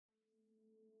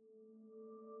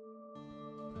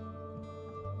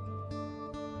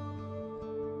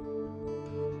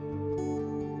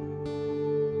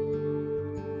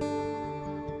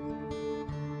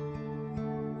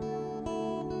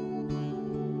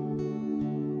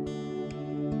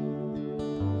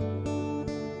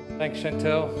Thanks,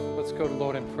 Chantel. Let's go to the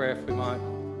Lord in prayer if we might.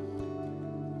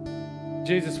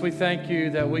 Jesus, we thank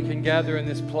you that we can gather in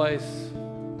this place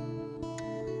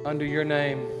under your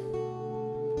name,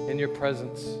 in your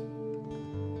presence.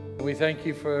 And we thank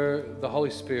you for the Holy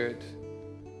Spirit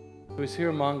who is here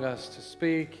among us to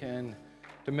speak and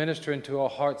to minister into our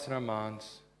hearts and our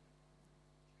minds.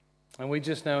 And we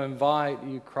just now invite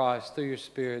you, Christ, through your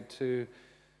Spirit to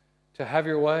have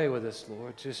your way with us,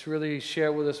 Lord. Just really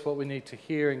share with us what we need to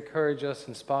hear, encourage us,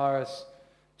 inspire us,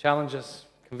 challenge us,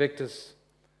 convict us.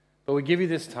 But we give you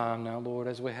this time now, Lord,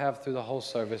 as we have through the whole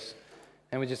service.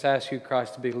 And we just ask you,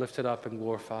 Christ, to be lifted up and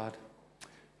glorified.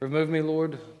 Remove me,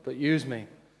 Lord, but use me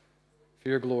for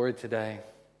your glory today.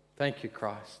 Thank you,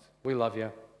 Christ. We love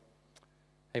you.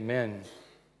 Amen.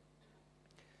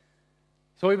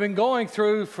 So we've been going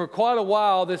through for quite a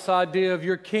while this idea of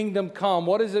your kingdom come.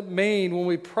 What does it mean when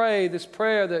we pray this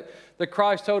prayer that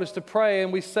Christ told us to pray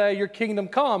and we say your kingdom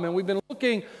come? And we've been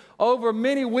looking over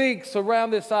many weeks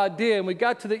around this idea, and we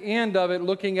got to the end of it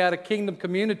looking at a kingdom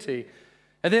community.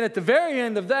 And then at the very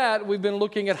end of that, we've been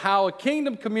looking at how a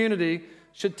kingdom community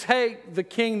should take the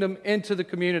kingdom into the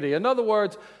community. In other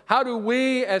words, how do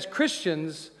we as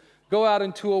Christians go out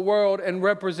into a world and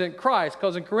represent Christ?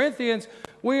 Because in Corinthians,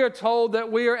 we are told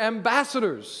that we are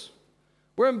ambassadors.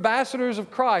 We're ambassadors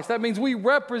of Christ. That means we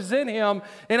represent him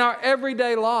in our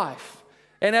everyday life.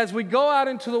 And as we go out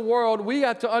into the world, we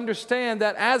have to understand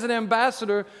that as an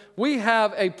ambassador, we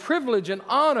have a privilege and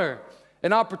honor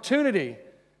and opportunity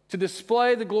to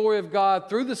display the glory of God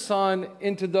through the Son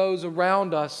into those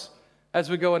around us as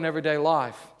we go in everyday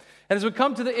life. And as we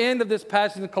come to the end of this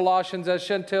passage in Colossians, as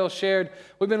Chantel shared,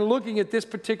 we've been looking at this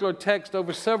particular text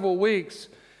over several weeks.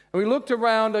 And we looked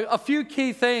around a few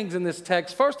key things in this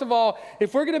text. First of all,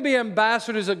 if we're going to be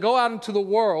ambassadors that go out into the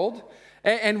world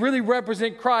and really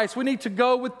represent Christ, we need to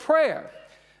go with prayer.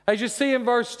 As you see in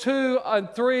verse 2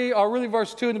 and 3, or really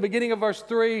verse 2 in the beginning of verse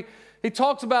 3, he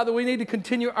talks about that we need to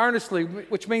continue earnestly,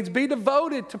 which means be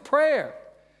devoted to prayer.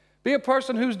 Be a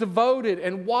person who's devoted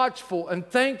and watchful and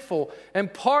thankful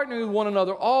and partnering with one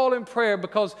another all in prayer,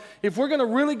 because if we're going to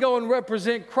really go and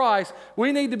represent Christ,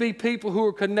 we need to be people who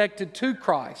are connected to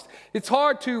Christ. It's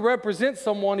hard to represent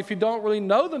someone if you don't really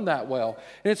know them that well.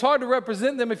 And it's hard to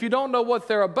represent them if you don't know what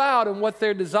they're about and what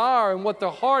their desire and what their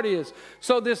heart is.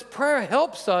 So this prayer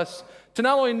helps us to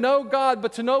not only know God,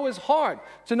 but to know his heart,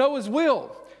 to know his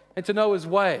will, and to know his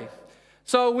way.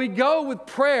 So we go with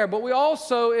prayer, but we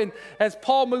also, as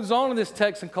Paul moves on in this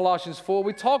text in Colossians 4,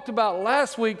 we talked about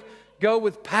last week, go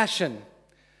with passion.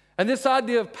 And this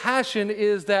idea of passion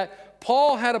is that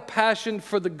Paul had a passion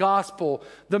for the gospel,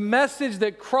 the message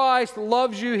that Christ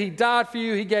loves you, he died for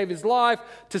you, he gave his life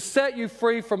to set you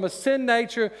free from a sin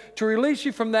nature, to release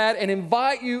you from that and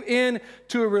invite you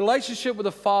into a relationship with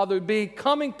the Father,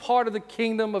 becoming part of the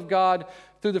kingdom of God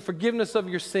through the forgiveness of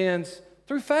your sins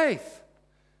through faith.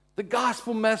 The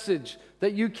gospel message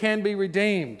that you can be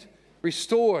redeemed,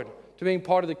 restored to being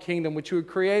part of the kingdom which you were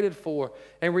created for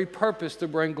and repurposed to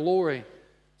bring glory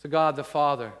to God the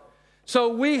Father. So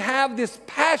we have this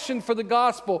passion for the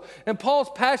gospel, and Paul's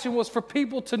passion was for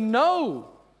people to know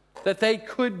that they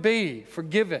could be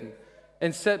forgiven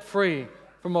and set free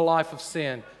from a life of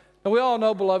sin. And we all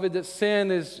know, beloved, that sin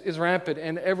is rampant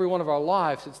in every one of our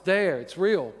lives. It's there, it's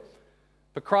real.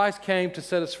 But Christ came to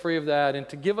set us free of that and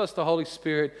to give us the Holy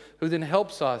Spirit, who then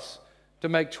helps us to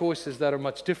make choices that are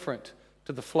much different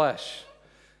to the flesh.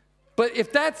 But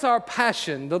if that's our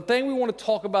passion, the thing we want to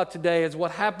talk about today is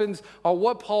what happens, or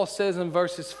what Paul says in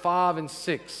verses 5 and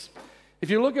 6. If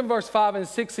you look in verse 5 and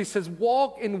 6, he says,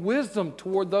 walk in wisdom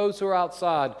toward those who are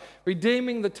outside,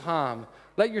 redeeming the time.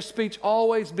 Let your speech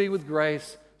always be with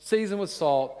grace, seasoned with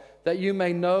salt, that you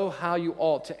may know how you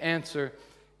ought to answer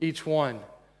each one.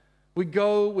 We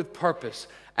go with purpose.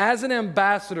 As an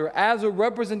ambassador, as a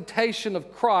representation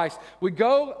of Christ, we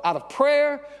go out of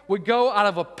prayer, we go out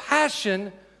of a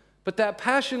passion, but that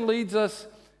passion leads us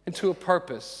into a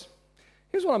purpose.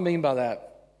 Here's what I mean by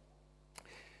that.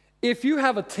 If you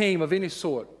have a team of any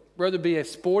sort, whether it be a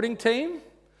sporting team,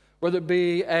 whether it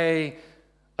be a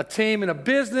team in a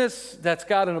business that's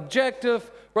got an objective,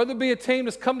 whether it be a team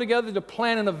that's come together to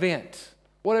plan an event,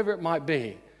 whatever it might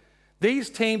be, these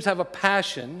teams have a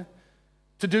passion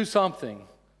to do something.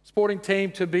 Sporting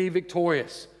team to be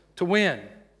victorious, to win.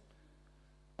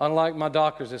 Unlike my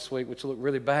Dockers this week, which look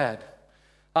really bad.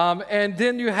 And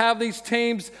then you have these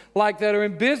teams like that are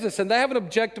in business, and they have an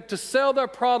objective to sell their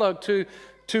product,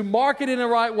 to market in the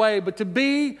right way, but to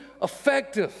be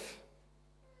effective.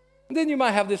 And then you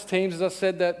might have these teams, as I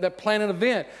said, that plan an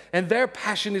event, and their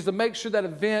passion is to make sure that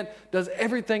event does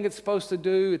everything it's supposed to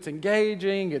do. It's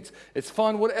engaging, it's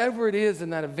fun, whatever it is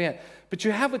in that event. But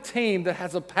you have a team that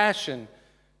has a passion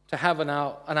to have an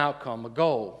outcome, a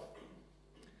goal.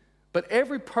 But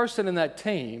every person in that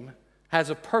team has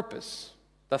a purpose.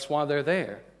 That's why they're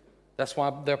there. That's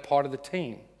why they're part of the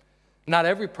team. Not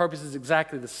every purpose is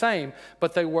exactly the same,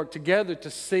 but they work together to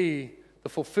see the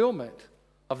fulfillment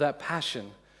of that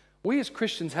passion. We as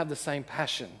Christians have the same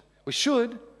passion. We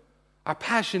should. Our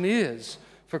passion is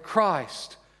for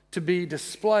Christ to be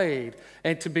displayed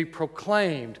and to be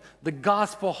proclaimed, the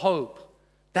gospel hope.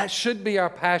 That should be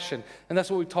our passion, and that's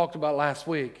what we talked about last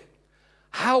week.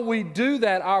 How we do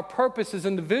that, our purpose as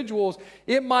individuals,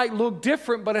 it might look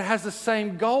different, but it has the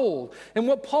same goal. And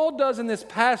what Paul does in this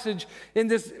passage, in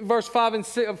this verse 4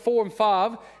 and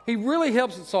 5, he really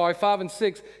helps, 5 and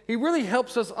 6, he really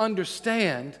helps us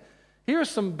understand. Here are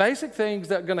some basic things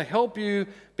that are going to help you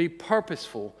be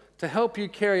purposeful, to help you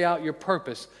carry out your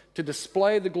purpose, to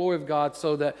display the glory of God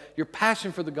so that your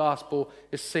passion for the gospel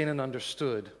is seen and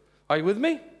understood. Are you with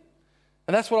me?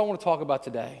 And that's what I want to talk about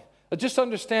today. Just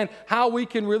understand how we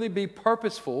can really be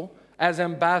purposeful as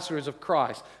ambassadors of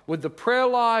Christ. With the prayer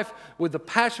life, with the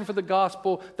passion for the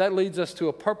gospel, that leads us to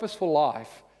a purposeful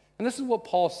life. And this is what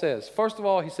Paul says. First of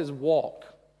all, he says walk.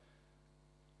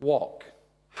 Walk.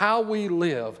 How we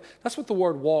live. That's what the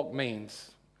word walk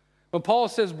means. When Paul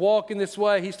says walk in this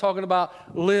way, he's talking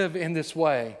about live in this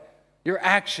way. Your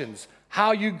actions,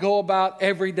 how you go about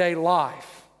everyday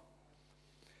life.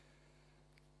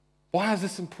 Why is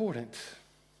this important?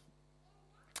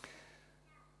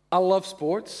 I love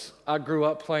sports. I grew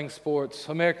up playing sports.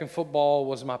 American football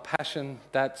was my passion.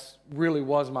 That really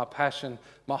was my passion.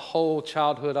 My whole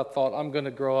childhood, I thought, I'm going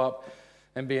to grow up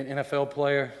and be an NFL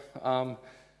player.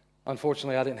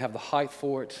 Unfortunately, I didn't have the height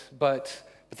for it, but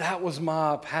that was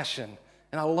my passion,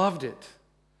 and I loved it.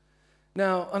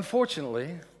 Now,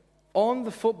 unfortunately, on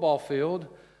the football field,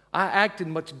 I acted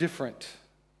much different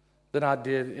than I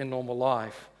did in normal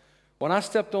life. When I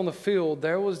stepped on the field,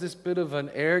 there was this bit of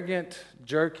an arrogant,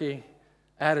 jerky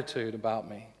attitude about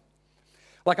me.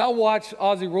 Like I watch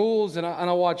Aussie Rules and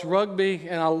I watch rugby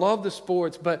and I love the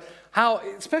sports, but how,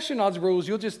 especially in Aussie Rules,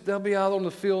 they'll be out on the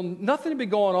field, nothing to be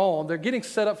going on. They're getting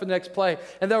set up for the next play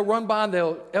and they'll run by and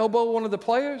they'll elbow one of the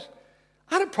players.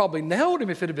 I'd have probably nailed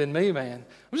him if it had been me, man.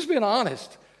 I'm just being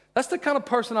honest. That's the kind of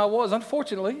person I was,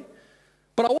 unfortunately.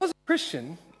 But I wasn't a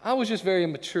Christian. I was just very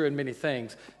immature in many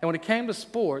things. And when it came to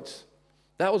sports,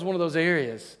 that was one of those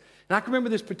areas. And I can remember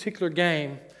this particular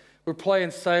game. We're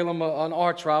playing Salem, an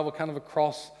arch rival, kind of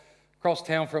across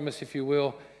town from us, if you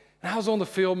will. And I was on the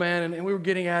field, man, and we were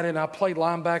getting at it, and I played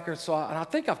linebacker. And I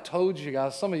think I've told you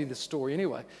guys, some of you, this story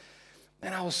anyway.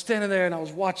 And I was standing there, and I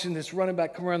was watching this running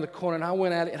back come around the corner, and I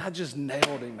went at it, and I just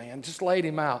nailed him, man, just laid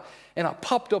him out. And I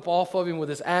popped up off of him with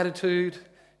this attitude,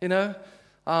 you know.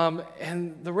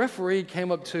 And the referee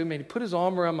came up to me, and he put his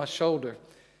arm around my shoulder.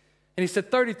 And he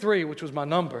said, 33, which was my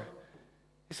number.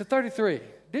 He said, 33,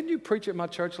 didn't you preach at my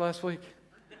church last week?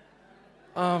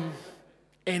 And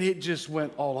it just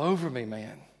went all over me,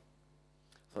 man.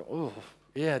 So, oh,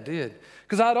 yeah, I did.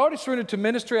 Because I had already surrendered to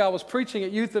ministry. I was preaching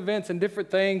at youth events and different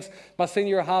things my senior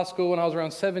year of high school when I was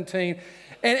around 17.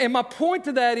 And my point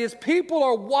to that is people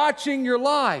are watching your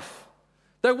life.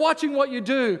 They're watching what you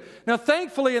do. Now,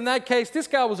 thankfully, in that case, this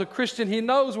guy was a Christian. He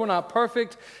knows we're not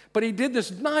perfect, but he did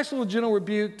this nice little gentle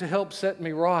rebuke to help set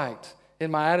me right in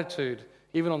my attitude,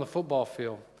 even on the football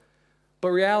field. But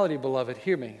reality, beloved,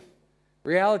 hear me.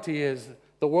 Reality is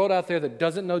the world out there that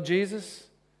doesn't know Jesus,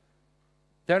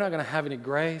 they're not going to have any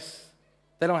grace.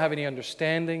 They don't have any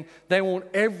understanding. They want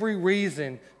every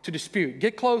reason to dispute.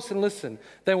 Get close and listen.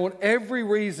 They want every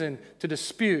reason to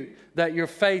dispute that your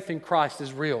faith in Christ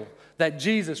is real, that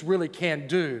Jesus really can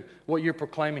do what you're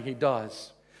proclaiming he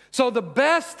does. So the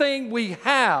best thing we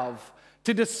have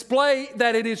to display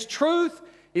that it is truth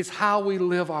is how we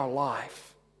live our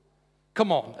life.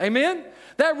 Come on, amen?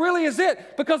 That really is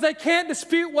it, because they can't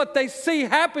dispute what they see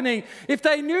happening. If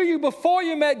they knew you before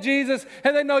you met Jesus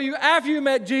and they know you after you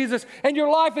met Jesus and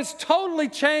your life is totally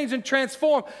changed and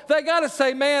transformed, they got to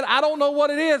say, man, I don't know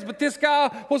what it is, but this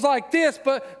guy was like this,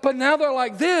 but now they're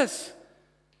like this.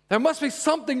 There must be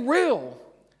something real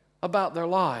about their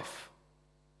life.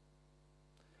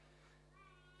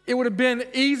 It would have been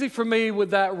easy for me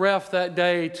with that ref that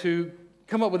day to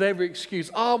come up with every excuse.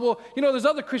 Oh, well, you know, there's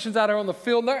other Christians out there on the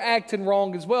field, and they're acting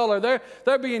wrong as well, or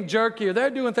they're being jerky, or they're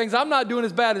doing things I'm not doing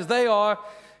as bad as they are.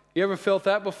 You ever felt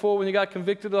that before when you got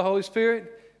convicted of the Holy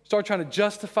Spirit? Start trying to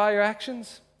justify your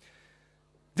actions?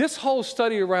 This whole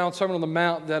study around Sermon on the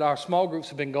Mount that our small groups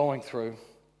have been going through,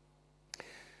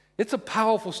 It's a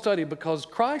powerful study because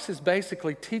Christ is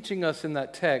basically teaching us in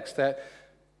that text that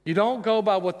you don't go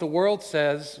by what the world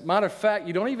says. Matter of fact,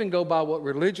 you don't even go by what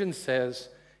religion says.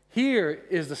 Here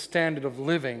is the standard of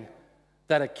living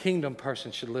that a kingdom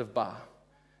person should live by.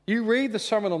 You read the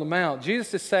Sermon on the Mount,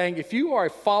 Jesus is saying, if you are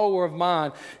a follower of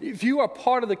mine, if you are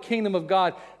part of the kingdom of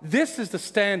God, this is the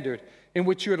standard in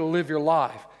which you're to live your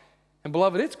life. And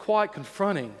beloved, it's quite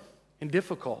confronting and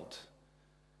difficult.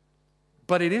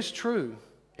 But it is true,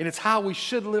 and it's how we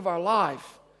should live our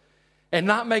life and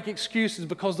not make excuses,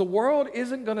 because the world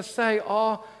isn't going to say,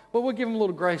 oh, well, we'll give them a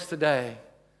little grace today.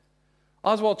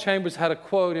 Oswald Chambers had a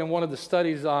quote in one of the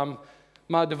studies,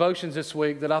 my devotions this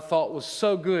week, that I thought was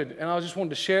so good, and I just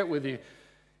wanted to share it with you.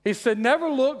 He said, never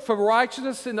look for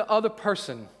righteousness in the other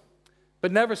person,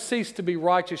 but never cease to be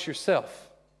righteous yourself.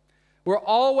 We're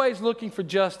always looking for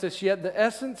justice, yet the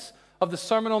essence of the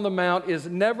Sermon on the Mount is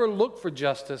never look for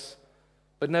justice,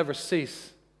 but never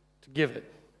cease to give it.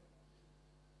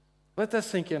 Let that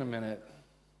sink in a minute.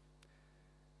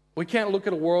 We can't look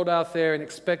at a world out there and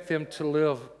expect them to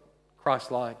live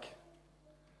Christ-like.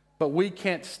 But we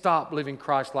can't stop living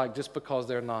Christ-like just because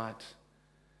they're not.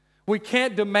 We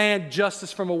can't demand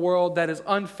justice from a world that is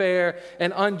unfair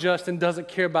and unjust and doesn't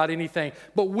care about anything.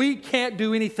 But we can't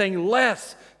do anything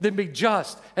less than be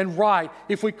just and right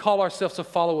if we call ourselves a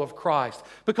follower of Christ.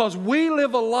 Because we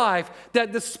live a life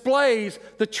that displays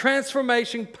the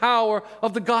transformation power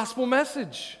of the gospel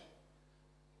message.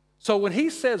 So when he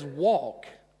says walk,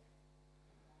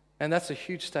 and that's a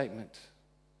huge statement,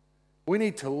 we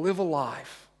need to live a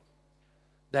life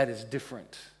that is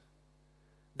different,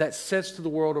 that says to the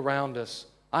world around us,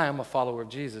 I am a follower of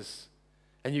Jesus.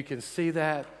 And you can see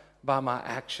that by my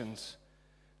actions.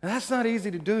 And that's not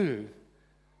easy to do.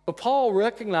 But Paul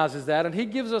recognizes that, and he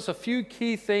gives us a few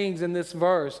key things in this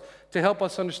verse to help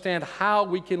us understand how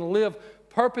we can live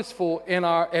purposeful in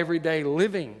our everyday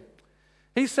living.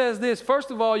 He says this, first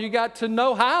of all, you got to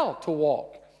know how to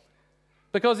walk.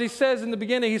 Because he says in the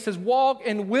beginning, he says, walk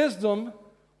in wisdom,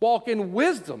 walk in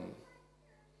wisdom.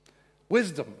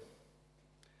 Wisdom.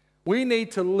 We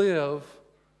need to live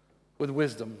with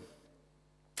wisdom.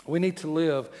 We need to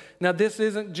live. Now, this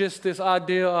isn't just this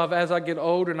idea of as I get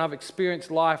older and I've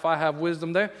experienced life, I have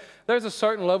wisdom. There's a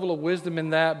certain level of wisdom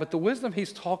in that, but the wisdom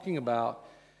he's talking about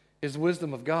is the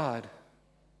wisdom of God.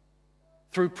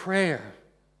 Through prayer,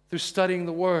 through studying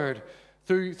the Word,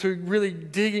 through really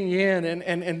digging in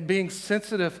and being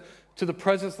sensitive to the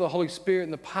presence of the Holy Spirit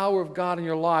and the power of God in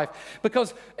your life.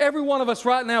 Because every one of us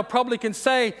right now probably can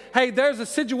say, hey, there's a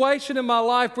situation in my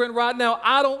life, Brent, right now,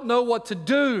 I don't know what to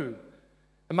do.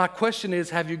 And my question is,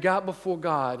 have you got before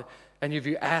God and have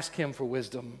you asked Him for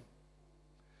wisdom?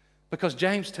 Because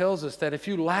James tells us that if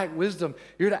you lack wisdom,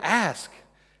 you're to ask.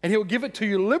 And He'll give it to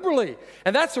you liberally.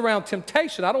 And that's around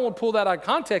temptation. I don't want to pull that out of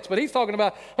context, but he's talking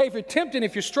about, hey, if you're tempted,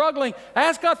 if you're struggling,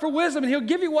 ask God for wisdom, and He'll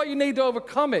give you what you need to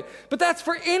overcome it. But that's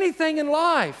for anything in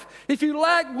life. If you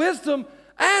lack wisdom,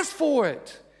 ask for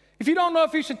it. If you don't know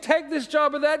if you should take this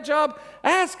job or that job,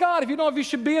 ask God. If you don't know if you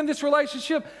should be in this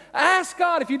relationship, ask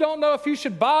God. If you don't know if you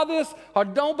should buy this or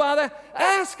don't buy that,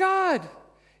 ask God.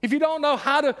 If you don't know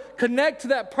how to connect to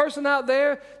that person out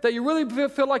there that you really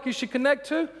feel like you should connect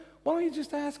to, why don't you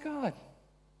just ask God?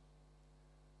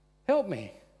 Help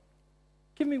me.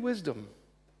 Give me wisdom.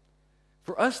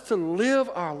 For us to live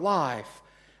our life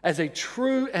as a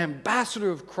true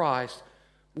ambassador of Christ,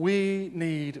 we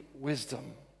need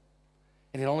wisdom.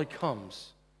 And it only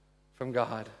comes from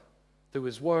God through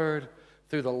His Word,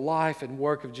 through the life and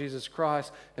work of Jesus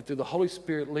Christ, and through the Holy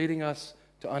Spirit leading us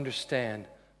to understand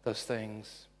those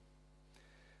things.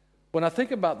 When I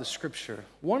think about the Scripture,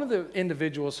 one of the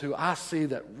individuals who I see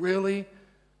that really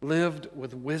lived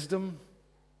with wisdom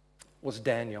was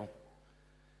Daniel.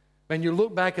 When you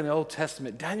look back in the Old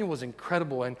Testament, Daniel was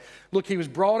incredible. And look, he was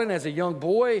brought in as a young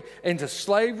boy into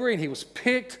slavery, and he was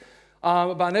picked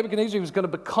by Nebuchadnezzar. He was going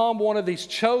to become one of these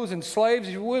chosen slaves,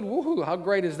 if you would. Woohoo, how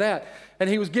great is that? And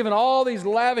he was given all these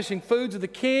lavishing foods of the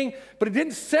king, but it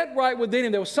didn't set right within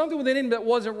him. There was something within him that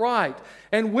wasn't right.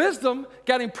 And wisdom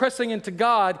got him pressing into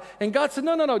God. And God said,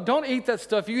 no, don't eat that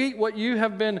stuff. You eat what you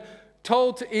have been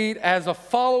told to eat as a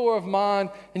follower of mine,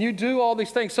 and you do all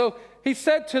these things. So he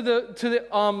said to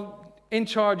the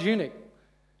in-charge eunuch,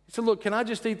 he said, look, can I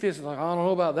just eat this? He's like, I don't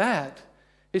know about that.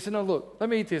 He said, no, look, let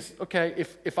me eat this. Okay,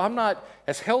 if I'm not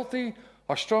as healthy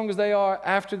or strong as they are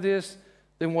after this,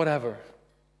 then whatever.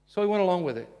 So he went along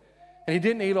with it. And he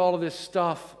didn't eat all of this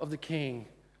stuff of the king.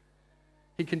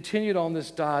 He continued on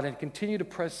this diet and continued to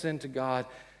press into God.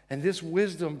 And this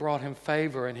wisdom brought him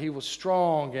favor. And he was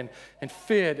strong and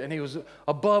fit. And he was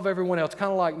above everyone else,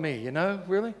 kind of like me, you know,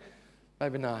 really?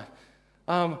 Maybe not.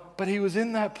 But he was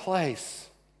in that place.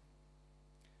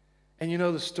 And you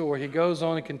know the story. He goes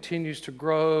on and continues to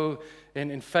grow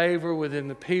in favor within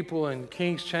the people, and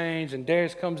kings change, and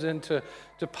Darius comes into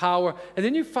power. And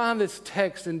then you find this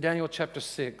text in Daniel chapter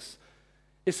 6.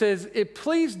 It says, it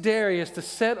pleased Darius to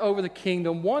set over the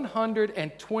kingdom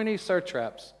 120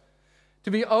 satraps,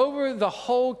 to be over the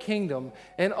whole kingdom,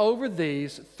 and over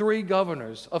these 3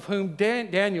 governors, of whom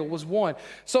Daniel was one.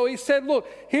 So he said, look,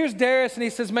 here's Darius, and he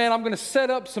says, man, I'm going to set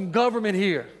up some government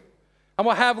here. I'm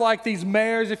going to have like these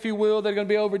mayors, if you will, that are going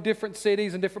to be over different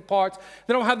cities and different parts.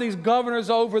 Then I'll have these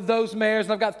governors over those mayors,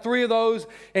 and I've got 3 of those,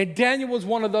 and Daniel was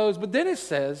one of those. But then it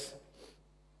says,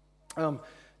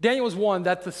 Daniel was one,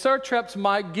 that the satraps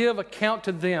might give account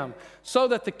to them, so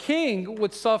that the king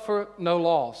would suffer no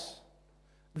loss.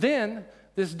 Then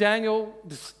this Daniel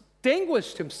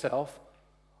distinguished himself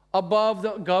above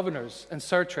the governors and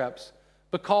satraps,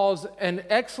 because an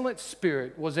excellent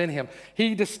spirit was in him.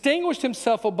 He distinguished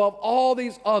himself above all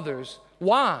these others.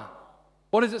 Why?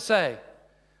 What does it say?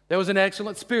 There was an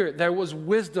excellent spirit. There was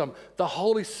wisdom. The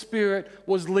Holy Spirit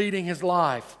was leading his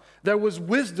life. There was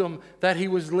wisdom that he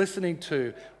was listening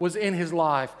to, was in his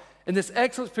life. And this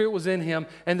excellent spirit was in him,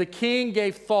 and the king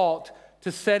gave thought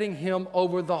to setting him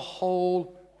over the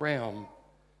whole realm.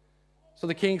 So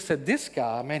the king said, this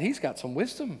guy, man, he's got some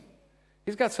wisdom.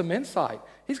 He's got some insight.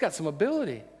 He's got some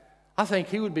ability. I think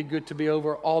he would be good to be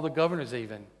over all the governors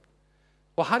even.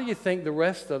 Well, how do you think the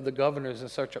rest of the governors and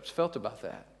satraps felt about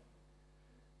that?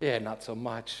 Yeah, not so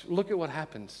much. Look at what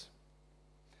happens.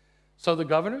 So the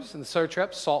governors and the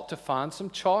satraps sought to find some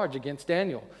charge against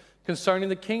Daniel concerning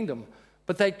the kingdom,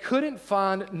 but they couldn't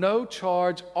find no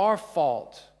charge or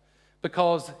fault,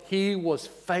 because he was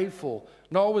faithful,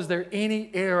 nor was there any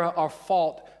error or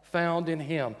fault found in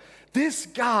him. This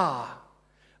guy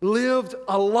lived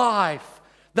a life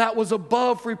that was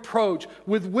above reproach,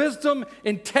 with wisdom,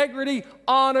 integrity,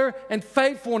 honor, and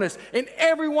faithfulness. And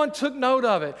everyone took note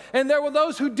of it. And there were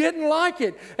those who didn't like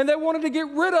it, and they wanted to get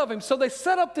rid of him. So they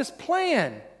set up this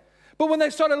plan. But when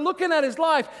they started looking at his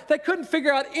life, they couldn't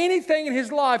figure out anything in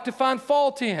his life to find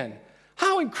fault in.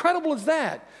 How incredible is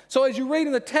that? So as you read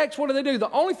in the text, what do?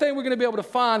 The only thing we're going to be able to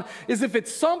find is if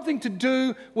it's something to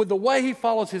do with the way he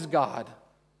follows his God,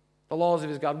 the laws of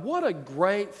his God. What a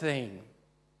great thing.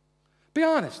 Be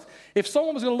honest. If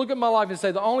someone was going to look at my life and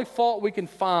say the only fault we can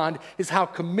find is how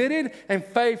committed and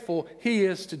faithful he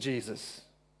is to Jesus,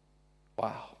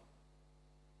 wow.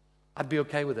 I'd be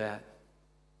okay with that.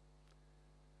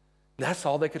 That's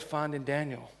all they could find in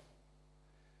Daniel.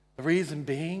 The reason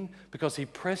being, because he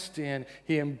pressed in,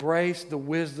 he embraced the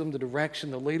wisdom, the direction,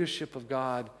 the leadership of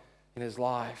God in his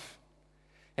life.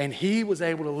 And he was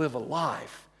able to live a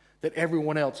life that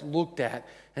everyone else looked at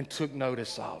and took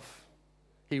notice of.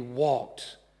 He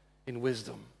walked in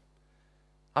wisdom.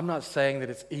 I'm not saying that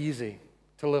it's easy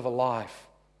to live a life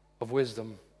of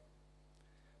wisdom,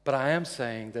 but I am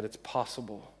saying that it's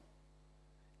possible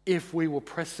if we will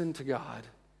press into God,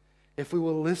 if we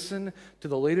will listen to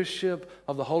the leadership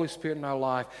of the Holy Spirit in our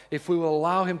life, if we will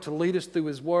allow him to lead us through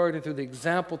his word and through the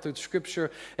example, through Scripture,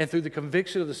 and through the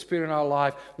conviction of the Spirit in our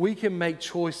life, we can make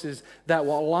choices that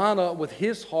will line up with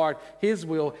his heart, his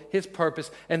will, his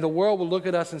purpose, and the world will look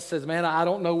at us and says, man, I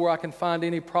don't know where I can find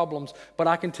any problems, but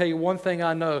I can tell you one thing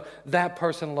I know, that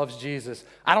person loves Jesus.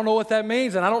 I don't know what that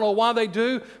means, and I don't know why they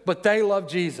do, but they love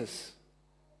Jesus.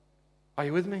 Are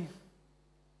you with me?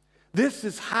 This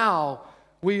is how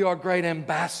we are great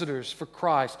ambassadors for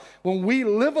Christ. When we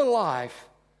live a life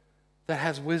that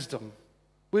has wisdom,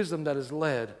 wisdom that is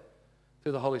led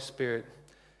through the Holy Spirit.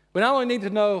 We not only need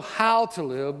to know how to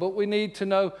live, but we need to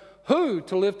know who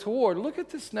to live toward. Look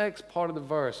at this next part of the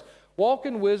verse. Walk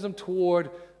in wisdom toward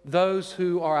those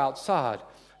who are outside.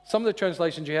 Some of the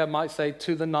translations you have might say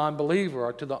to the non-believer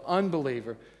or to the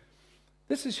unbeliever.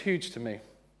 This is huge to me.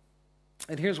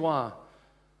 And here's why.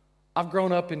 I've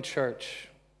grown up in church.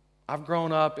 I've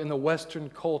grown up in the Western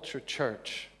culture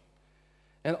church.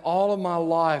 And all of my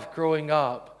life growing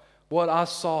up, what I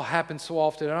saw happen so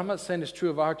often, and I'm not saying it's true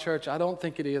of our church, I don't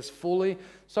think it is fully.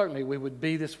 Certainly we would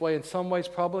be this way in some ways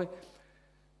probably.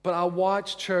 But I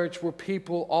watched church where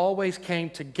people always came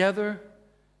together,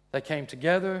 they came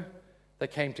together, they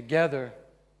came together,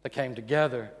 they came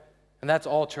together. And that's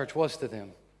all church was to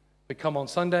them. We come on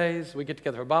Sundays, we get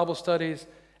together for Bible studies,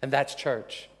 and that's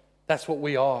church. That's what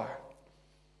we are.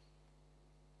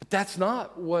 But that's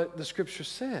not what the Scripture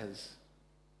says.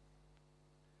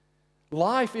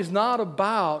 Life is not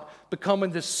about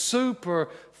becoming this super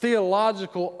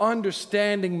theological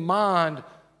understanding mind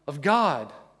of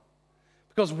God.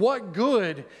 Because what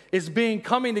good is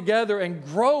coming together and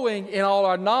growing in all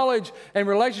our knowledge and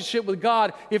relationship with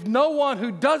God if no one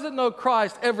who doesn't know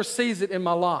Christ ever sees it in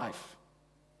my life?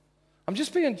 I'm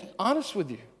just being honest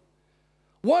with you.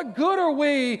 What good are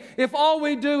we if all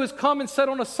we do is come and sit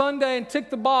on a Sunday and tick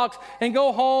the box and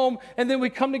go home, and then we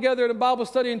come together at a Bible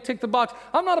study and tick the box?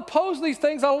 I'm not opposed to these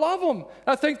things. I love them.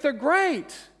 I think they're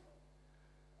great.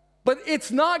 But it's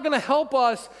not going to help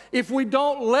us if we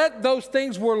don't let those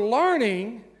things we're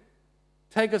learning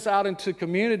take us out into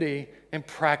community and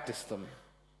practice them.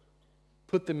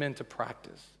 Put them into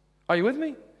practice. Are you with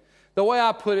me? The way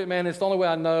I put it, man, it's the only way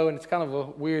I know, and it's kind of a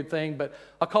weird thing, but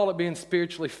I call it being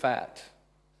spiritually fat.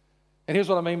 And here's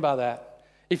what I mean by that.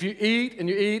 If you eat and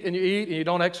you eat and you eat and you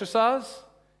don't exercise,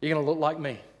 you're going to look like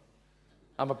me.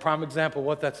 I'm a prime example of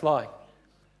what that's like.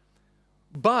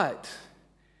 But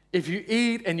if you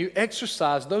eat and you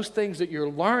exercise, those things that you're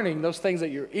learning, those things that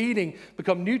you're eating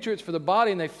become nutrients for the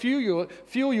body, and they fuel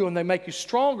you and they make you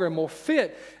stronger and more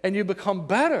fit, and you become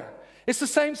better. It's the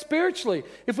same spiritually.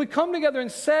 If we come together and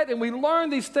sit and we learn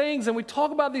these things and we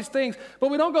talk about these things,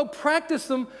 but we don't go practice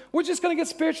them, we're just going to get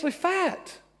spiritually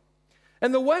fat.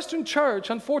 And the Western church,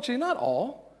 unfortunately, not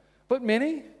all, but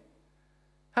many,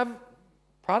 have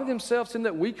prided themselves in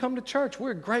that we come to church.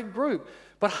 We're a great group.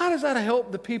 But how does that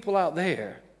help the people out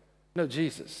there know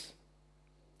Jesus?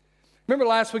 Remember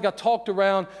last week I talked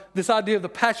around this idea of the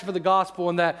passion for the gospel,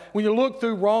 and that when you look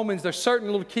through Romans, there's certain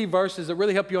little key verses that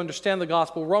really help you understand the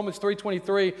gospel. Romans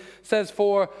 3:23 says,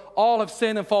 "For all have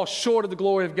sinned and fall short of the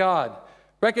glory of God,"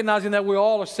 recognizing that we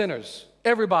all are sinners,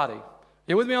 everybody.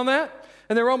 You with me on that?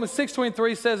 And then Romans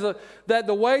 6:23 says that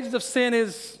the wages of sin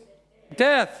is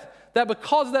death, that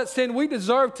because of that sin we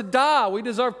deserve to die, we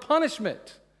deserve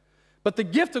punishment. But the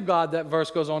gift of God, that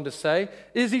verse goes on to say,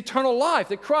 is eternal life,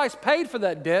 that Christ paid for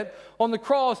that debt on the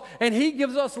cross, and He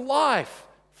gives us life,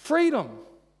 freedom.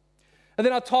 And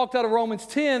then I talked out of Romans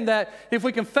 10 that if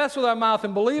we confess with our mouth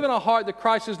and believe in our heart that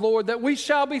Christ is Lord, that we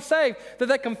shall be saved,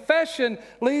 that confession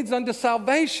leads unto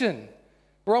salvation.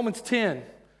 Romans 10,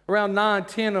 around 9,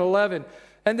 10, and 11.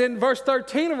 And then verse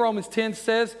 13 of Romans 10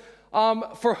 says,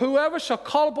 "For whoever shall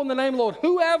call upon the name of the Lord,"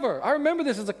 whoever, I remember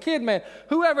this as a kid, man,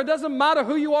 whoever, doesn't matter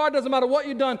who you are, doesn't matter what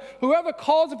you've done, whoever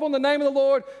calls upon the name of the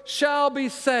Lord shall be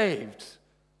saved.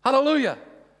 Hallelujah.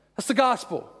 That's the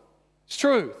gospel. It's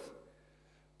truth.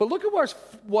 But look at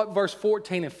what verse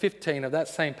 14 and 15 of that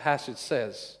same passage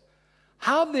says.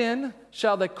 "How then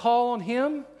shall they call on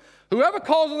Him? Whoever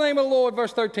calls on the name of the Lord,"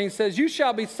 verse 13 says, "you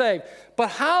shall be saved.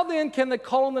 But how then can they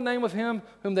call on the name of Him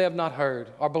whom they have not heard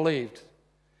or believed?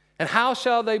 And how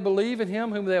shall they believe in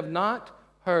Him whom they have not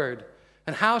heard?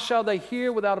 And how shall they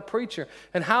hear without a preacher?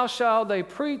 And how shall they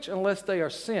preach unless they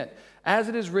are sent? As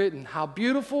it is written, how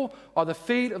beautiful are the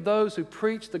feet of those who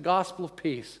preach the gospel of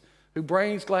peace, who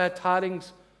brings glad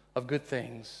tidings of good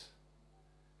things."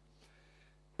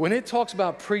 When it talks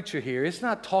about preacher here, it's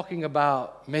not talking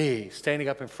about me standing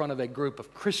up in front of a group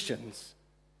of Christians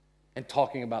and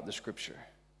talking about the Scripture.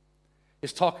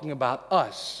 It's talking about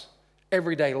us,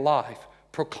 everyday life,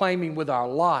 proclaiming with our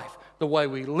life the way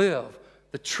we live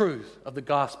the truth of the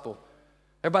gospel.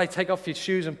 Everybody take off your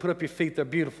shoes and put up your feet. They're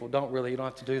beautiful. Don't really. You don't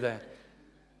have to do that.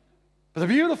 But they're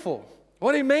beautiful.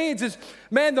 What he means is,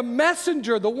 man, the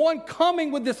messenger, the one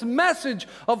coming with this message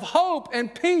of hope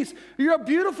and peace, you're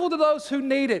beautiful to those who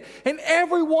need it. And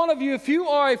every one of you, if you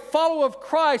are a follower of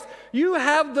Christ, you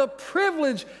have the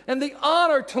privilege and the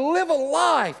honor to live a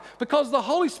life because of the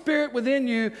Holy Spirit within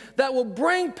you that will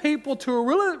bring people to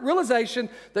a realization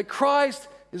that Christ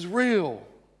is real.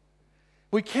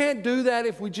 We can't do that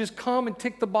if we just come and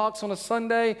tick the box on a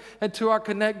Sunday and to our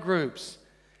connect groups.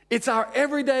 It's our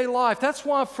everyday life. That's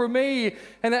why for me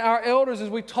and our elders as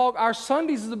we talk, our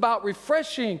Sundays is about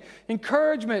refreshing,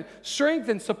 encouragement, strength,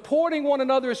 and supporting one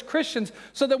another as Christians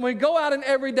so that when we go out in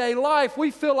everyday life,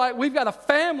 we feel like we've got a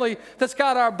family that's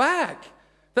got our back,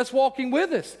 that's walking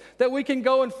with us, that we can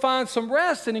go and find some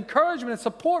rest and encouragement and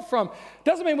support from.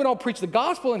 Doesn't mean we don't preach the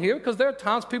gospel in here, because there are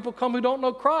times people come who don't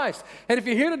know Christ. And if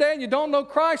you're here today and you don't know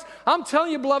Christ, I'm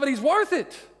telling you, beloved, He's worth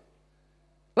it.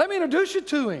 Let me introduce you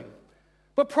to Him.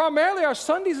 But primarily our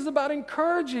Sundays is about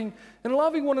encouraging and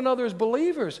loving one another as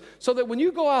believers so that when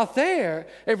you go out there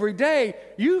every day,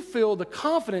 you feel the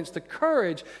confidence, the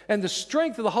courage, and the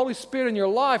strength of the Holy Spirit in your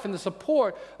life and the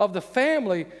support of the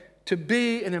family to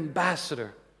be an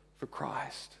ambassador for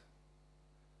Christ.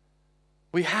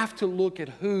 We have to look at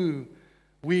who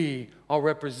we are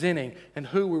representing, and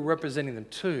who we're representing them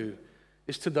to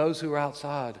is to those who are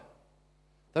outside,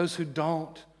 those who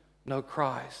don't know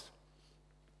Christ.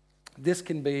 This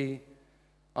can be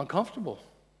uncomfortable.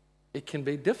 It can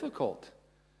be difficult.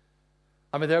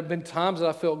 I mean, there have been times that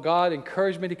I felt God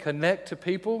encouraged me to connect to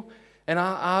people, and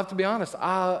I have to be honest,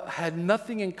 I had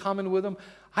nothing in common with them.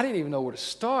 I didn't even know where to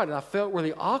start, and I felt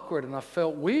really awkward, and I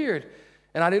felt weird,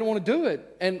 and I didn't want to do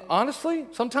it. And honestly,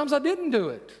 sometimes I didn't do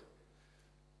it.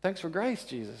 Thanks for grace,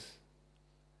 Jesus.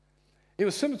 It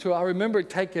was similar to, I remember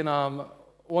taking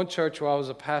one church where I was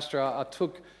a pastor. I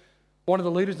took one of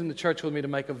the leaders in the church with me to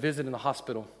make a visit in the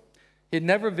hospital. He'd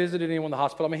never visited anyone in the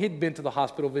hospital. I mean, he'd been to the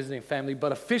hospital visiting family,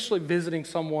 but officially visiting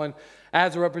someone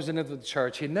as a representative of the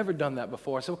church, he'd never done that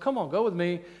before. I said, well, come on, go with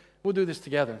me. We'll do this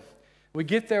together. We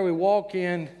get there, we walk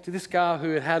in to this guy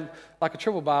who had like a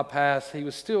triple bypass. He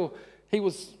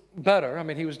was better. I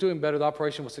mean, he was doing better. The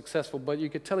operation was successful, but you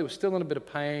could tell he was still in a bit of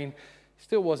pain. He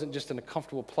still wasn't just in a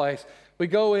comfortable place. We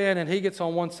go in, and he gets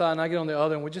on one side, and I get on the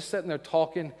other, and we're just sitting there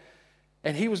talking,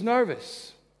 and he was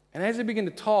nervous. And as he began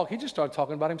to talk, he just started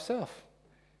talking about himself.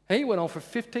 And he went on for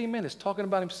 15 minutes talking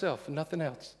about himself and nothing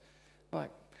else. Like,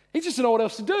 he just didn't know what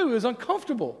else to do. He was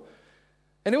uncomfortable.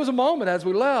 And there was a moment as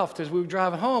we left, as we were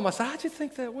driving home, I said, how'd you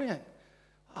think that went?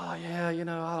 Oh, yeah, I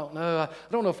don't know. I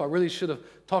don't know if I really should have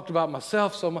talked about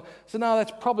myself so much. I said, no,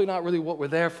 that's probably not really what we're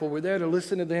there for. We're there to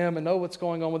listen to them and know what's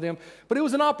going on with them. But it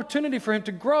was an opportunity for him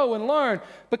to grow and learn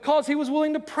because he was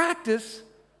willing to practice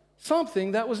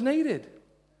something that was needed.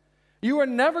 You are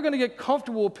never going to get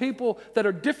comfortable with people that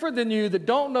are different than you, that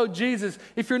don't know Jesus,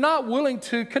 if you're not willing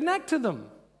to connect to them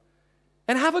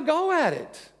and have a go at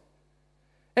it.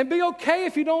 And be okay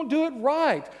if you don't do it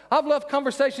right. I've left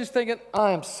conversations thinking,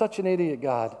 I am such an idiot,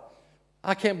 God.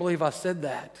 I can't believe I said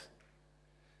that.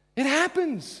 It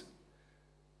happens.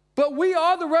 But we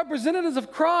are the representatives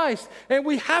of Christ, and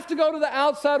we have to go to the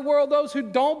outside world, those who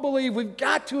don't believe. We've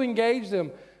got to engage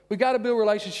them. We've got to build a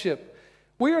relationship.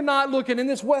 We are not looking in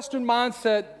this Western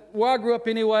mindset, where I grew up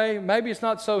anyway, maybe it's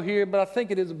not so here, but I think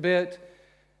it is a bit.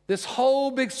 This whole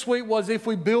big sweep was if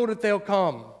we build it, they'll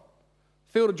come.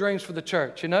 Field of Dreams for the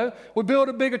church, We build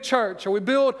a bigger church, or we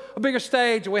build a bigger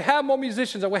stage, or we have more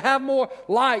musicians, or we have more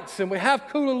lights, and we have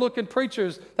cooler looking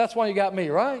preachers. That's why you got me,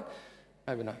 right?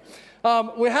 Maybe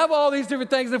not. We have all these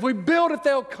different things. If we build it,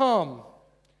 they'll come.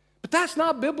 But that's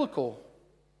not biblical.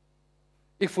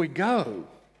 If we go,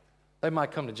 they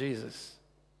might come to Jesus.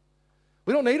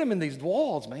 We don't need them in these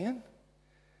walls, man.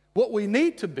 What we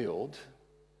need to build,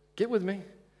 get with me,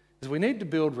 is we need to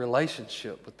build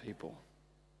relationship with people.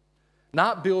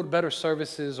 Not build better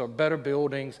services or better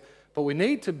buildings, but we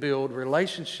need to build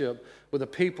relationship with the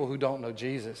people who don't know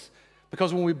Jesus.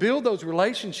 Because when we build those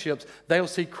relationships, they'll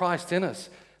see Christ in us.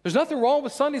 There's nothing wrong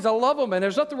with Sundays. I love them. And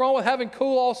there's nothing wrong with having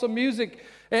cool, awesome music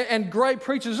and great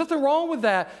preachers. There's nothing wrong with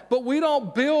that. But we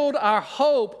don't build our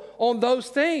hope on those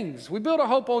things. We build our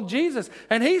hope on Jesus.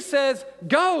 And he says,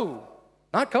 go,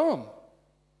 not come.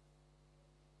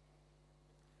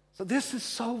 So this is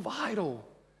so vital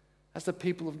as the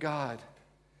people of God.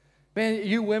 Man,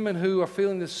 you women who are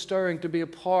feeling this stirring to be a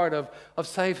part of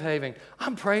Safe Haven,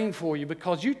 I'm praying for you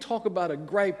because you talk about a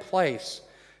great place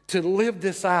to live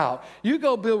this out. You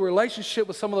go build a relationship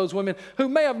with some of those women who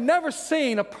may have never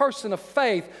seen a person of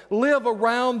faith live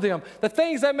around them. The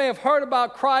things they may have heard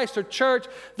about Christ or church,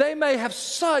 they may have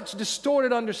such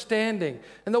distorted understanding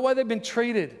and the way they've been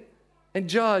treated and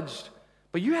judged.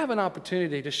 But you have an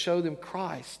opportunity to show them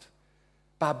Christ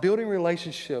by building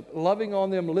relationship, loving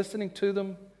on them, listening to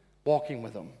them, walking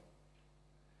with them.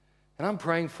 And I'm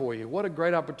praying for you. What a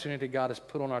great opportunity God has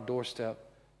put on our doorstep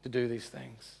to do these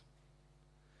things.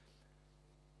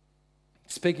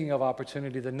 Speaking of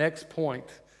opportunity, the next point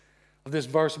of this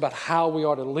verse about how we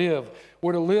are to live,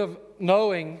 we're to live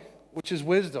knowing, which is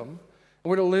wisdom, and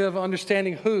we're to live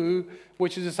understanding who,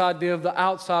 which is this idea of the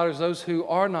outsiders, those who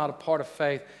are not a part of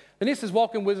faith. Then he says,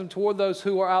 walk in wisdom toward those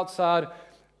who are outside,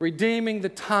 redeeming the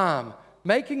time,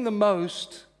 making the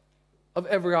most of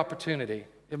every opportunity,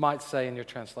 it might say in your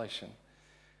translation.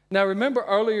 Now remember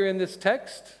earlier in this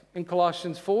text, in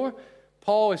Colossians 4,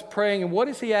 Paul is praying, and what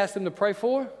does he ask them to pray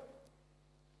for?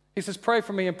 He says, pray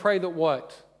for me and pray that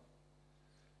what?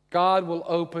 God will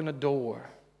open a door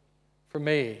for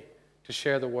me to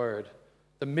share the word,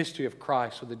 the mystery of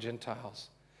Christ with the Gentiles.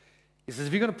 He says,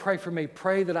 if you're going to pray for me,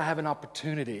 pray that I have an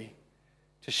opportunity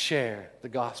to share the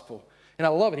gospel. And I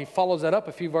love it. He follows that up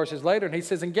a few verses later, and he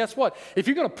says, and guess what? If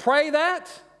you're going to pray that,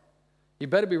 you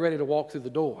better be ready to walk through the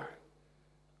door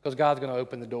because God's going to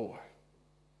open the door.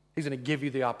 He's going to give you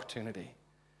the opportunity.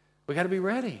 We got to be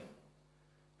ready.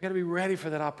 We got to be ready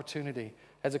for that opportunity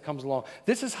as it comes along.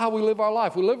 This is how we live our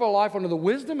life. We live our life under the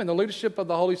wisdom and the leadership of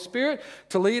the Holy Spirit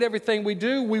to lead everything we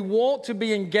do. We want to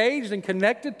be engaged and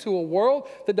connected to a world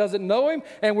that doesn't know Him,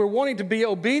 and we're wanting to be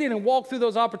obedient and walk through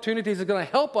those opportunities that are going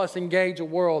to help us engage a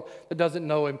world that doesn't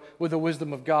know Him with the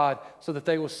wisdom of God so that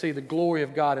they will see the glory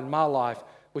of God in my life,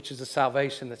 which is the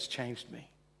salvation that's changed me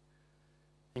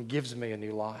and gives me a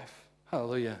new life.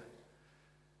 Hallelujah.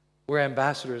 We're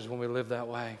ambassadors when we live that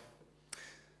way.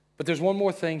 But there's one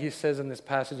more thing he says in this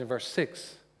passage in verse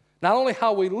 6. Not only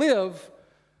how we live,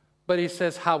 but he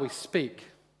says how we speak.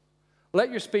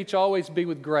 Let your speech always be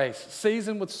with grace,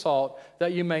 seasoned with salt,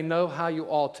 that you may know how you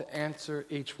ought to answer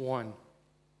each one.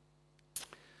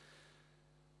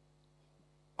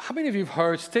 How many of you have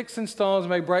heard, sticks and stones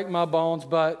may break my bones,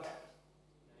 but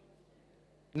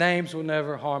names will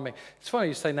never harm me? It's funny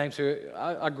you say names here.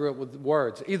 I grew up with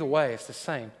words. Either way, it's the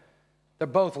same. They're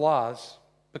both lies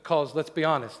because, let's be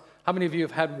honest, how many of you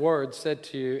have had words said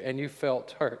to you and you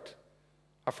felt hurt,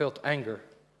 or felt anger,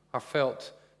 or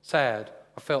felt sad,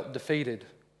 or felt defeated,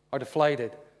 or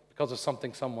deflated because of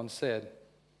something someone said?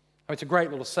 I mean, it's a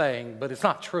great little saying, but it's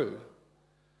not true.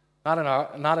 Not in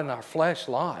our flesh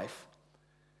life.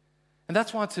 And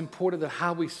that's why it's important that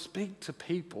how we speak to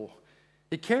people,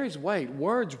 it carries weight.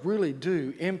 Words really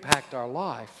do impact our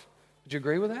life. Would you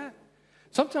agree with that?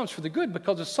 Sometimes for the good,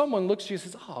 because if someone looks at you and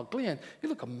says, oh, Glenn, you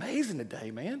look amazing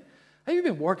today, man. Have you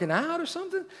been working out or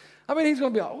something? I mean, he's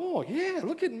going to be like, oh, yeah,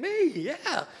 look at me,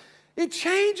 yeah. It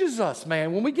changes us,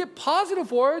 man. When we get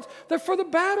positive words, they're for the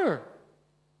better.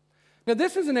 Now,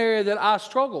 this is an area that I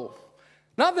struggle.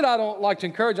 Not that I don't like to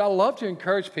encourage. I love to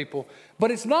encourage people.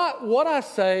 But it's not what I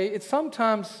say. It's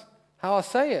sometimes how I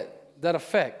say it that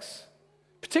affects,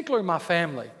 particularly my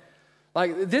family.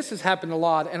 Like, this has happened a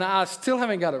lot, and I still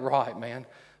haven't got it right, man.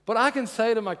 But I can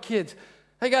say to my kids,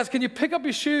 hey, guys, can you pick up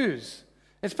your shoes?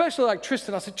 Especially like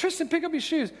Tristan. I said, Tristan, pick up your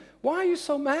shoes. Why are you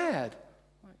so mad?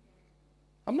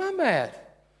 I'm not mad.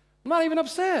 I'm not even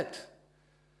upset.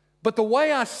 But the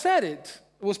way I said it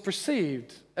was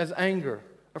perceived as anger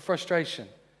or frustration.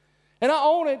 And I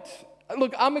own it.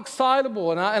 Look, I'm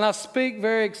excitable, and I speak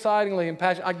very excitingly and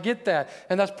passionately. I get that,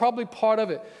 and that's probably part of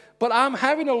it. But I'm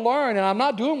having to learn, and I'm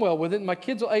not doing well with it, and my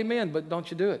kids will amen, but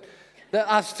don't you do it. That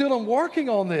I still am working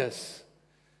on this.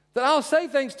 That I'll say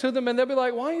things to them, and they'll be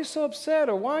like, why are you so upset,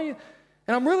 or why are you...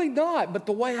 And I'm really not, but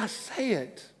the way I say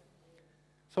it.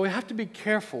 So we have to be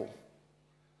careful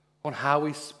on how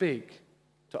we speak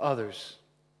to others.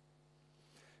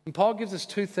 And Paul gives us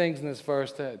two things in this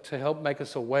verse to help make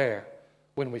us aware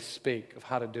when we speak of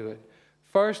how to do it.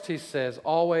 First, he says,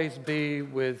 always be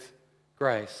with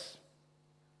grace.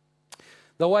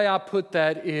 The way I put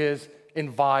that is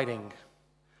inviting.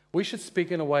 We should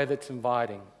speak in a way that's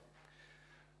inviting.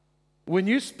 When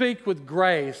you speak with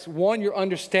grace, one, you're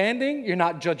understanding, you're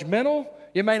not judgmental,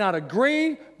 you may not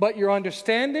agree, but you're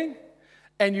understanding,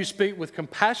 and you speak with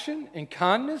compassion and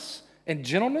kindness and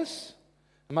gentleness.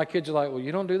 And my kids are like, well,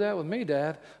 you don't do that with me,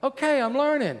 Dad. Okay, I'm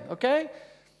learning, okay?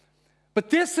 But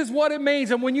this is what it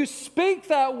means, and when you speak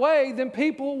that way, then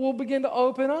people will begin to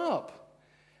open up.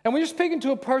 And when you're speaking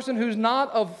to a person who's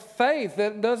not of faith,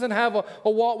 that doesn't have a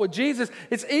walk with Jesus,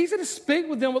 it's easy to speak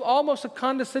with them with almost a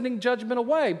condescending, judgmental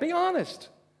way. Be honest.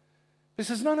 He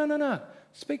says, no.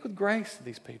 Speak with grace to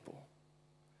these people.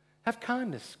 Have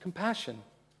kindness, compassion,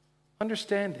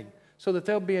 understanding, so that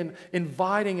there'll be an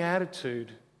inviting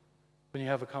attitude when you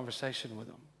have a conversation with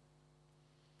them.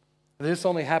 This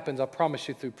only happens, I promise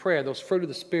you, through prayer. Those fruit of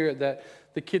the Spirit that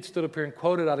the kids stood up here and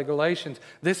quoted out of Galatians,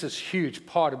 this is a huge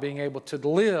part of being able to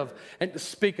live and to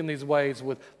speak in these ways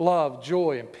with love,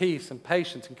 joy, and peace, and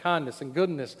patience, and kindness, and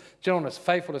goodness, gentleness,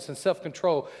 faithfulness, and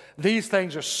self-control. These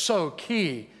things are so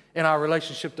key in our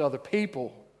relationship to other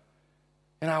people,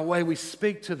 in our way we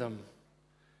speak to them.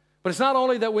 But it's not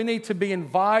only that we need to be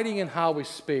inviting in how we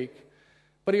speak,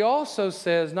 but he also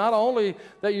says not only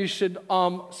that you should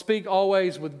speak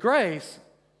always with grace,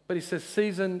 but he says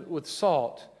seasoned with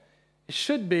salt. It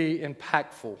should be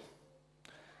impactful.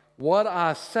 What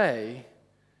I say,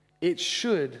 it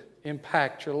should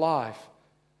impact your life.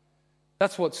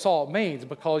 That's what salt means,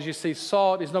 because you see,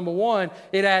 salt is, number one,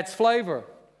 it adds flavor.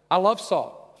 I love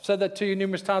salt. I've said that to you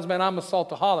numerous times, man. I'm a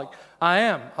saltaholic. I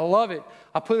am. I love it.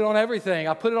 I put it on everything.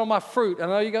 I put it on my fruit. I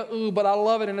know you go, ooh, but I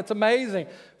love it, and it's amazing.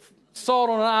 Salt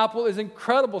on an apple is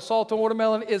incredible. Salt on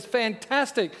watermelon is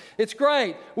fantastic. It's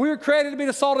great. We were created to be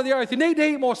the salt of the earth. You need to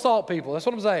eat more salt, people. That's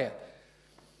what I'm saying.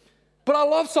 But I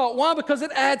love salt. Why? Because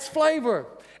it adds flavor.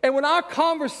 And when our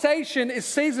conversation is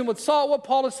seasoned with salt, what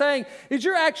Paul is saying is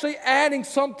you're actually adding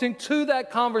something to that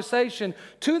conversation,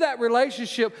 to that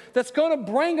relationship that's going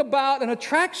to bring about an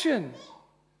attraction.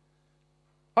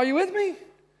 Are you with me?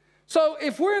 So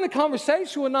if we're in a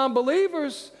conversation with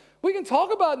non-believers, we can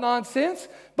talk about nonsense,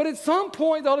 but at some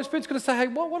point the Holy Spirit's going to say, hey,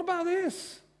 well, what about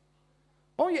this?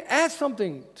 Why don't you add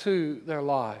something to their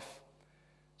life?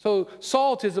 So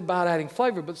salt is about adding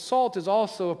flavor, but salt is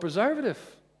also a preservative.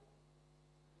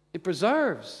 It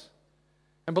preserves.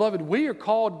 And beloved, we are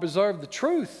called to preserve the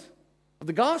truth of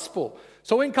the gospel.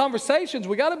 So in conversations,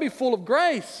 we got to be full of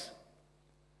grace,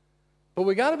 but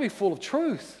we got to be full of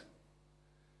truth.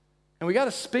 And we got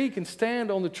to speak and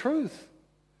stand on the truth,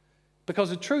 because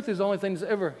the truth is the only thing that's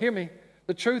ever, hear me,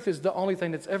 the truth is the only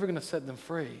thing that's ever going to set them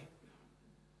free.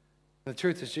 And the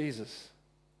truth is Jesus.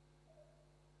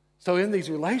 So in these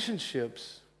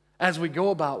relationships, as we go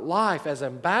about life as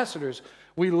ambassadors,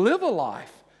 we live a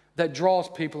life that draws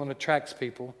people and attracts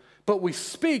people, but we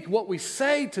speak, what we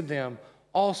say to them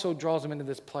also draws them into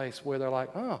this place where they're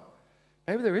like, oh,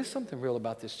 maybe there is something real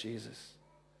about this Jesus.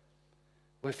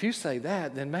 Well, if you say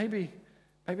that, then maybe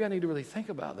I need to really think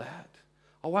about that.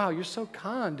 Oh, wow, you're so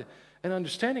kind and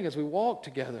understanding as we walk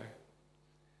together.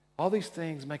 All these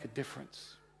things make a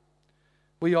difference.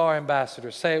 We are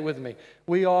ambassadors. Say it with me.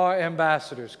 We are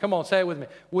ambassadors. Come on, say it with me.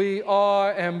 We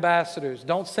are ambassadors.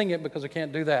 Don't sing it because I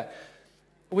can't do that.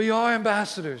 We are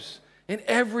ambassadors. And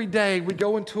every day we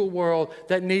go into a world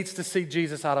that needs to see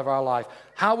Jesus out of our life.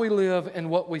 How we live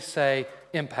and what we say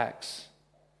impacts.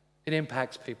 It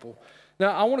impacts people.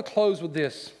 Now, I want to close with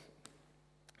this,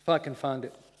 if I can find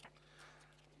it.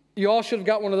 You all should have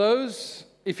got one of those.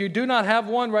 If you do not have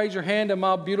one, raise your hand, and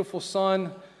my beautiful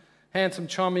son, handsome,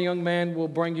 charming young man, will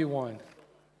bring you one.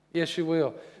 Yes, you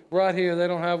will. Right here, they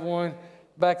don't have one.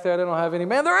 Back there, they don't have any.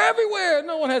 Man, they're everywhere.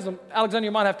 No one has them. Alexander,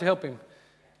 you might have to help him.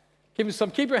 Give me some.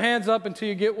 Keep your hands up until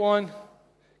you get one,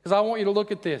 because I want you to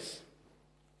look at this.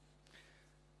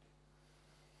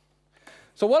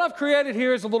 So what I've created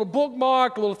here is a little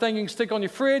bookmark, a little thing you can stick on your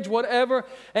fridge, whatever.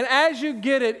 And as you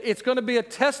get it, it's going to be a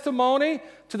testimony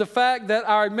to the fact that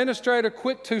our administrator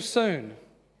quit too soon.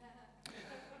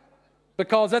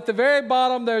 Because at the very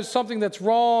bottom, there's something that's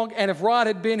wrong, and if Rod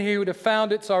had been here, he would have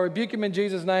found it, so I rebuke him in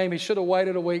Jesus' name. He should have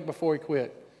waited a week before he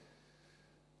quit.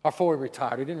 Or before he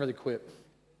retired. He didn't really quit.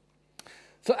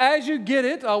 So as you get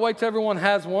it, I'll wait till everyone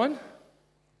has one.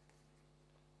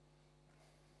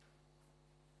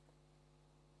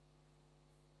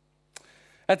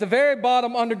 At the very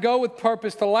bottom, under Go with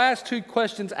Purpose, the last two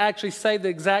questions actually say the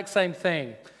exact same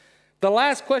thing. The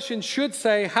last question should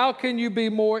say, how can you be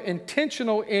more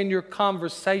intentional in your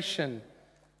conversation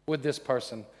with this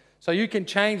person? So you can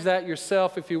change that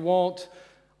yourself if you want,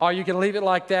 or you can leave it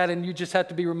like that, and you just have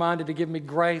to be reminded to give me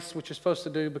grace, which you're supposed to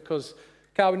do, because,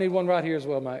 Kyle, we need one right here as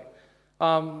well, mate.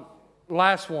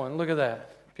 Last one, look at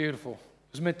that. Beautiful.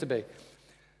 It was meant to be.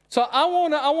 So I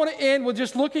want to end with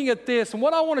just looking at this, and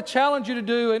what I want to challenge you to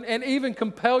do, and even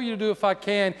compel you to do if I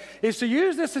can, is to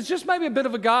use this as just maybe a bit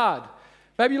of a guide.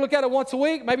 Maybe you look at it once a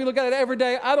week, maybe you look at it every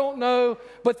day, I don't know.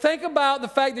 But think about the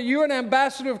fact that you're an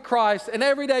ambassador of Christ, and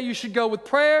every day you should go with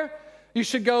prayer, you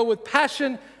should go with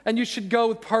passion, and you should go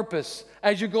with purpose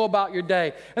as you go about your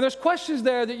day. And there's questions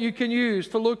there that you can use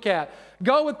to look at.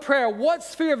 Go with prayer. What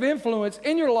sphere of influence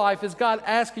in your life is God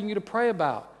asking you to pray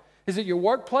about? Is it your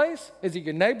workplace? Is it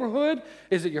your neighborhood?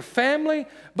 Is it your family?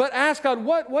 But ask God,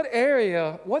 what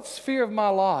area, what sphere of my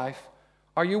life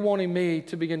are you wanting me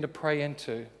to begin to pray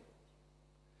into?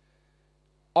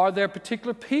 Are there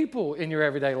particular people in your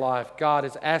everyday life God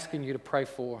is asking you to pray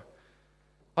for?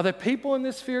 Are there people in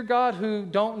this sphere, God, who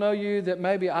don't know you that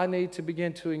maybe I need to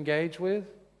begin to engage with?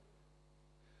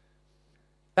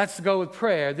 That's to go with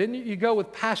prayer. Then you go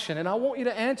with passion. And I want you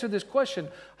to answer this question.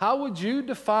 How would you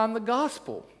define the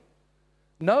gospel?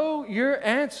 Know your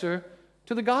answer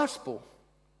to the gospel.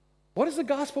 What does the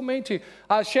gospel mean to you?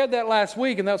 I shared that last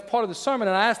week, and that was part of the sermon,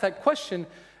 and I asked that question,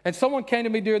 and someone came to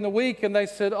me during the week, and they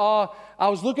said, I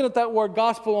was looking at that word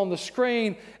gospel on the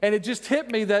screen, and it just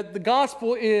hit me that the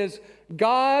gospel is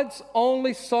God's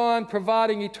only Son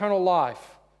providing eternal life.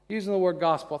 Using the word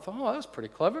gospel, I thought, that was pretty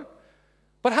clever.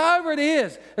 But however it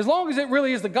is, as long as it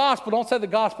really is the gospel, don't say the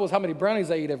gospel is how many brownies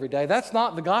they eat every day. That's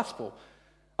not the gospel.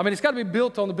 I mean, it's got to be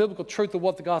built on the biblical truth of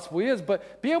what the gospel is,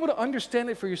 but be able to understand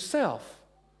it for yourself.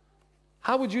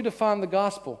 How would you define the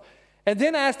gospel? And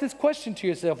then ask this question to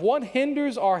yourself. What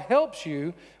hinders or helps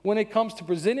you when it comes to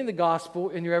presenting the gospel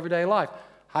in your everyday life?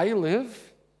 How you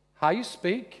live, how you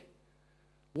speak.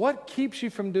 What keeps you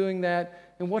from doing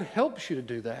that, and what helps you to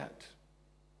do that?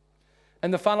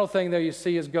 And the final thing there you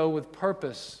see is go with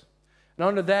purpose. And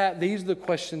under that, these are the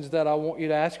questions that I want you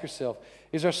to ask yourself.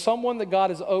 Is there someone that God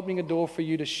is opening a door for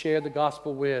you to share the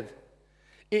gospel with?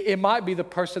 It might be the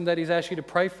person that He's asked you to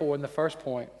pray for in the first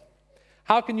point.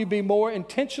 How can you be more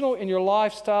intentional in your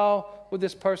lifestyle with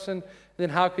this person? And then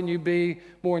how can you be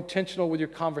more intentional with your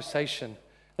conversation?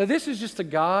 Now, this is just a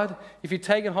guide. If you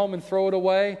take it home and throw it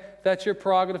away, that's your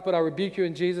prerogative, but I rebuke you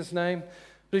in Jesus' name.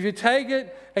 But if you take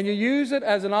it and you use it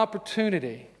as an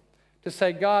opportunity to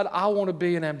say, God, I want to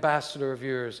be an ambassador of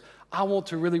yours. I want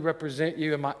to really represent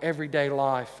you in my everyday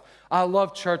life. I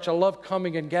love church. I love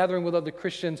coming and gathering with other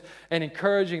Christians and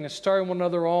encouraging and stirring one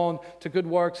another on to good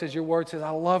works, as your word says.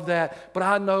 I love that. But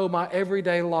I know my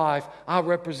everyday life, I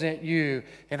represent you,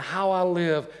 and how I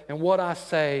live and what I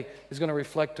say is going to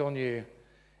reflect on you.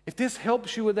 If this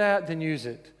helps you with that, then use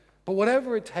it. But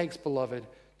whatever it takes, beloved,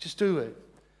 just do it.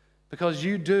 Because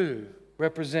you do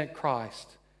represent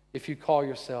Christ if you call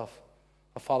yourself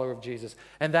a follower of Jesus.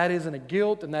 And that isn't a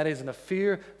guilt, and that isn't a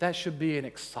fear. That should be an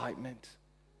excitement.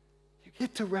 You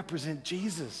get to represent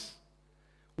Jesus.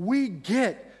 We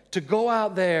get to go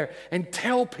out there and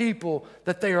tell people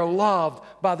that they are loved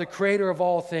by the Creator of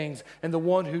all things and the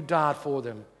one who died for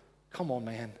them. Come on,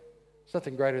 man. There's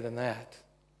nothing greater than that.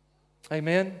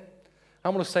 Amen.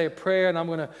 I'm going to say a prayer, and I'm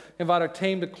going to invite our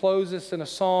team to close this in a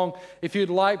song. If you'd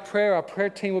like prayer, our prayer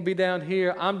team will be down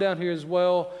here. I'm down here as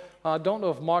well. I don't know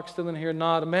if Mark's still in here or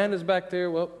not. Amanda's back there.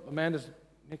 Well, Amanda's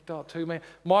nicked out too, man.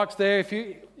 Mark's there if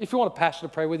you want a pastor to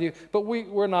pray with you. But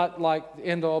we're not like the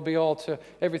end-all, be-all to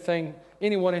everything.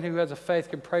 Anyone in who has a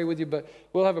faith can pray with you, but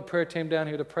we'll have a prayer team down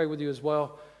here to pray with you as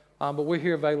well. But we're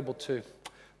here available too.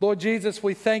 Lord Jesus,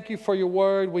 we thank you for your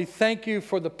word. We thank you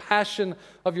for the passion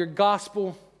of your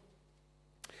gospel.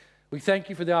 We thank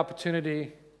you for the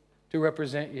opportunity to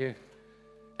represent you.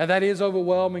 And that is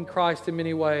overwhelming Christ in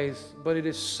many ways, but it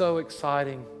is so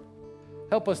exciting.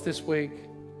 Help us this week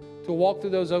to walk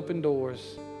through those open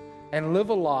doors and live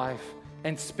a life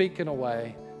and speak in a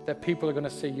way that people are going to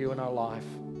see you in our life.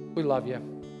 We love you.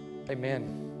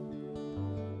 Amen.